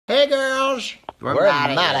Hey, girls. We're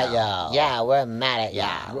mad at y'all. Yeah, we're mad at you.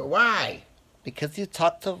 Yeah. Why? Because you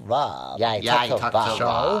talked to Rob. Yeah, he talked to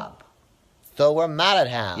Rob. So we're mad at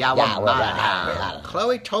him. Yeah, we're mad at him.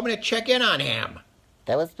 Chloe told me to check in on him.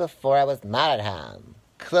 That was before I was mad at him.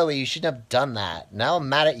 Chloe, you shouldn't have done that. Now I'm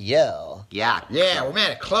mad at you. Yeah. Yeah, we're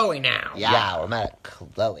mad at Chloe now. Yeah, we're mad at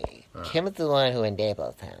Chloe. Kim is the one who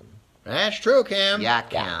enables him. That's true, Kim. Yeah,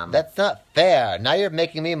 Kim. That's not fair. Now you're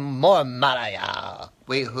making me more mad at ya.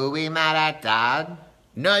 Wait, who we mad at, Dad?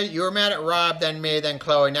 No, you were mad at Rob, then me, then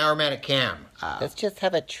Chloe. Now we're mad at Kim. Let's just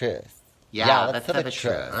have a truce. Yeah, let's have a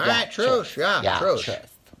truce. All right, truce. Yeah, truce.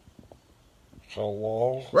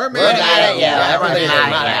 Hello? We're We're mad at you. Yeah, we're Everybody's mad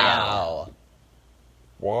mad at at you.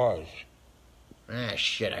 Why? Ah,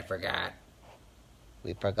 shit, I forgot.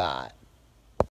 We forgot.